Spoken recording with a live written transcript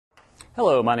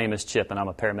Hello, my name is Chip and I'm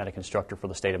a paramedic instructor for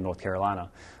the state of North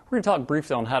Carolina. We're going to talk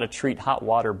briefly on how to treat hot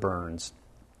water burns.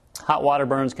 Hot water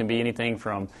burns can be anything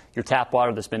from your tap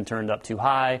water that's been turned up too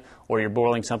high, or you're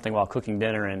boiling something while cooking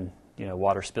dinner and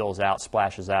water spills out,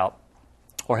 splashes out,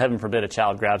 or heaven forbid a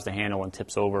child grabs the handle and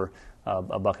tips over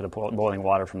a bucket of boiling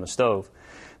water from the stove.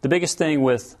 The biggest thing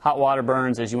with hot water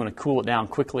burns is you want to cool it down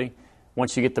quickly.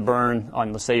 Once you get the burn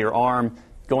on, let's say, your arm,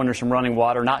 go under some running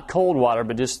water, not cold water,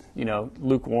 but just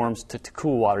lukewarm to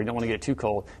cool water. You don't want to get it too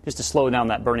cold, just to slow down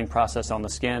that burning process on the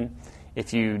skin.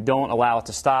 If you don't allow it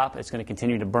to stop, it's going to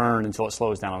continue to burn until it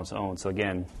slows down on its own. So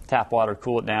again, tap water,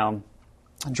 cool it down,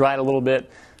 dry it a little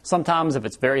bit. Sometimes if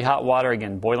it's very hot water,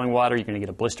 again, boiling water, you're going to get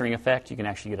a blistering effect. You can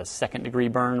actually get a second-degree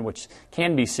burn, which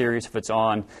can be serious if it's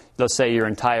on, let's say, your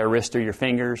entire wrist or your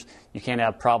fingers. You can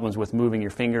have problems with moving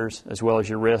your fingers as well as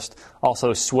your wrist.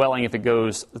 Also, swelling if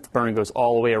the burn goes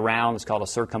all the way around. It's called a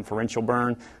circumferential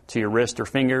burn to your wrist or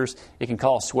fingers. It can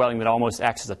cause swelling that almost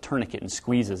acts as a tourniquet and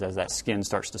squeezes as that skin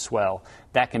starts to swell.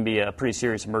 That can be a pretty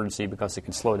serious emergency because it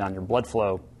can slow down your blood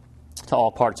flow to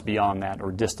all parts beyond that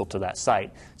or distal to that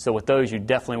site. So with those, you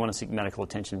definitely want to seek medical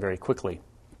attention very quickly.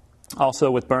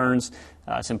 Also with burns,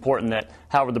 it's important that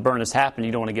however the burn has happened,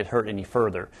 you don't want to get hurt any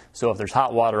further. So if there's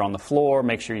hot water on the floor,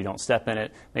 make sure you don't step in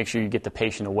it. Make sure you get the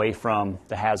patient away from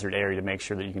the hazard area to make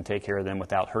sure that you can take care of them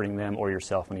without hurting them or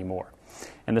yourself anymore.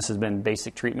 And this has been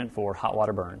basic treatment for hot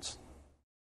water burns.